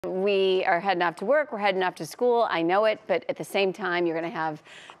We are heading off to work, we're heading off to school, I know it, but at the same time, you're going to have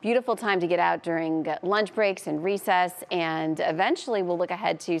beautiful time to get out during lunch breaks and recess, and eventually we'll look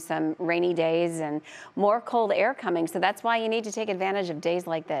ahead to some rainy days and more cold air coming. So that's why you need to take advantage of days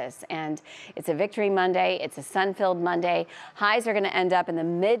like this. And it's a Victory Monday, it's a sun-filled Monday. Highs are going to end up in the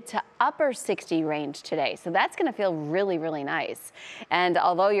mid to upper 60 range today. So that's going to feel really, really nice. And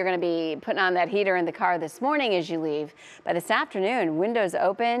although you're going to be putting on that heater in the car this morning as you leave, by this afternoon, windows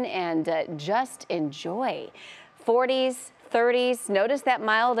open and just enjoy. 40s, 30s. Notice that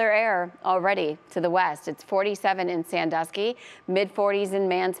milder air already to the west. It's 47 in Sandusky, mid 40s in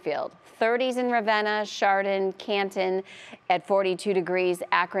Mansfield, 30s in Ravenna, Chardon, Canton at 42 degrees,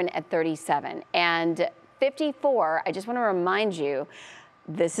 Akron at 37, and 54. I just want to remind you,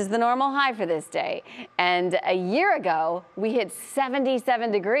 this is the normal high for this day. And a year ago, we hit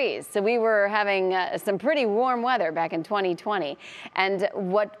 77 degrees. So we were having some pretty warm weather back in 2020. And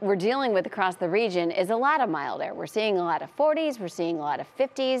what we're dealing with across the region is a lot of mild air. We're seeing a lot of 40s. We're seeing a lot of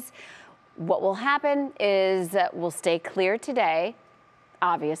 50s. What will happen is we'll stay clear today.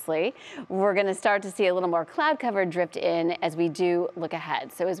 Obviously, we're going to start to see a little more cloud cover drift in as we do look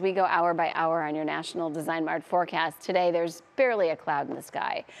ahead. So as we go hour by hour on your National Design Mart forecast today, there's barely a cloud in the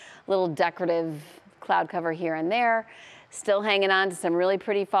sky. A little decorative cloud cover here and there. Still hanging on to some really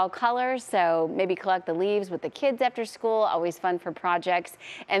pretty fall colors, so maybe collect the leaves with the kids after school, always fun for projects.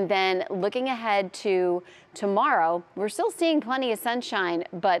 And then looking ahead to tomorrow, we're still seeing plenty of sunshine,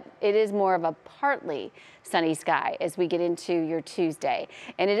 but it is more of a partly sunny sky as we get into your Tuesday.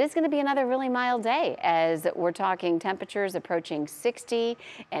 And it is going to be another really mild day as we're talking temperatures approaching 60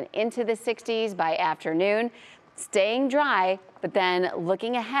 and into the 60s by afternoon. Staying dry, but then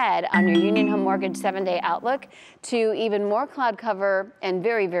looking ahead on your Union Home Mortgage 7-day outlook to even more cloud cover and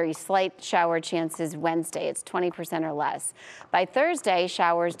very, very slight shower chances Wednesday. It's 20% or less. By Thursday,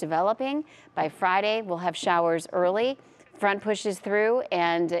 showers developing. By Friday, we'll have showers early. Front pushes through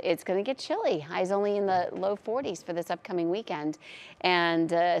and it's going to get chilly. Highs only in the low 40s for this upcoming weekend,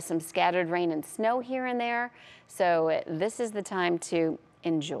 and some scattered rain and snow here and there. So this is the time to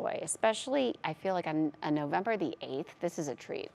enjoy, especially I feel like on November the 8th. This is a treat.